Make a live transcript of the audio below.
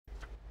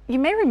You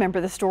may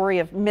remember the story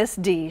of Miss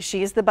D.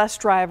 She is the bus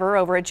driver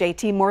over at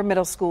J.T. Moore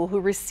Middle School who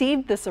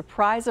received the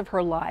surprise of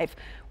her life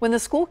when the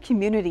school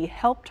community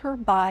helped her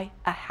buy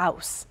a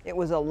house. It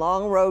was a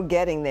long road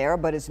getting there,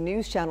 but as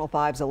News Channel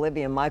 5's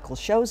Olivia Michael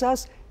shows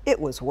us, it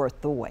was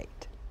worth the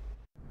wait.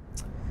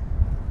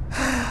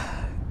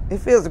 It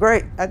feels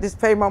great. I just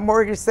paid my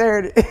mortgage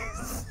Saturday.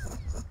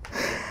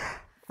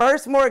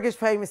 First mortgage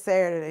payment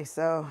Saturday,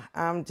 so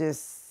I'm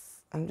just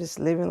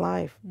living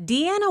life.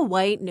 Deanna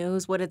White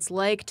knows what it's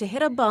like to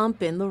hit a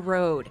bump in the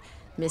road.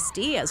 Miss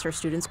D, as her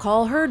students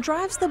call her,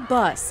 drives the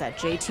bus at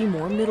J.T.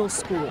 Moore Middle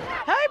School.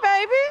 Hey,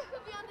 baby.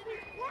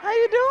 How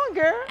you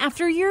doing, girl?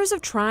 After years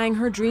of trying,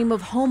 her dream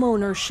of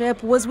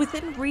homeownership was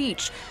within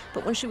reach.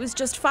 But when she was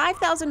just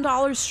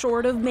 $5,000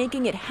 short of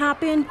making it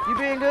happen, You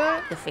been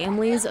good? the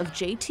families of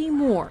J.T.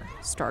 Moore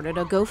started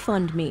a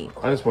GoFundMe.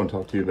 I just want to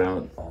talk to you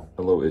about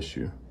a little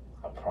issue.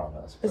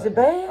 Is it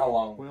bad?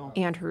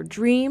 And her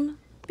dream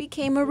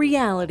became a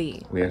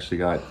reality. We actually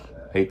got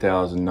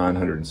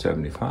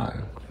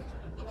 $8,975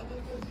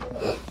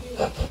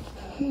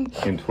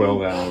 in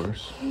 12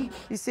 hours.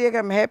 You see, I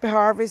got my Happy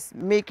Harvest,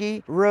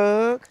 Mickey,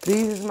 rug.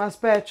 These is my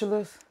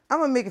spatulas.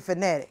 I'm a Mickey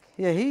fanatic.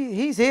 Yeah,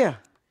 he's here.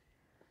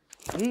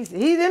 He's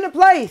in the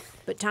place.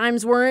 But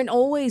times weren't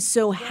always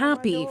so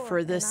happy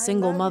for this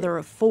single mother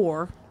of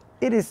four.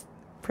 It is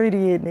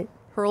pretty, isn't it?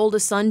 Her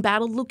oldest son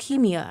battled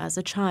leukemia as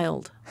a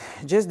child.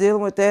 Just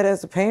dealing with that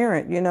as a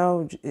parent, you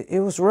know,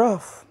 it was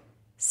rough.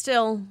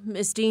 Still,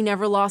 Miss D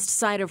never lost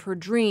sight of her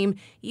dream,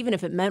 even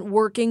if it meant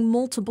working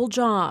multiple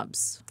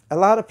jobs. A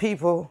lot of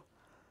people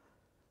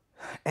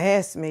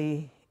ask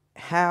me,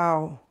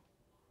 how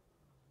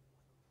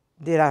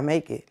did I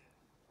make it?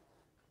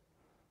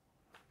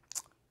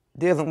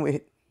 Dealing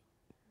with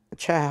a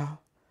child,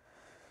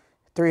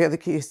 3 other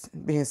kids,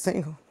 being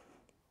single.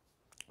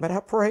 But I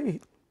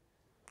prayed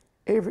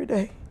every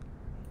day.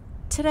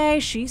 Today,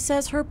 she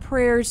says her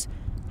prayers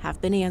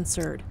have been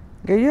answered.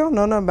 Girl, you don't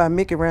know nothing about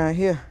Mickey around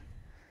here.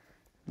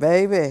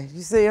 Baby,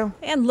 you see him?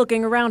 And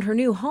looking around her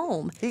new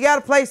home, He got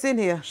a place in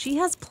here. she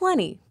has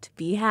plenty to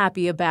be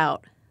happy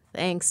about,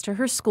 thanks to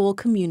her school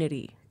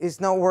community. It's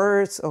no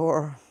words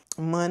or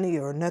money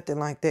or nothing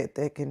like that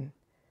that can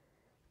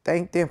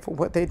thank them for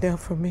what they done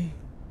for me.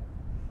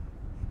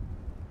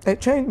 They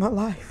changed my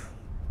life.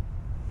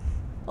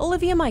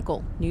 Olivia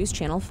Michael, News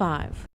Channel 5.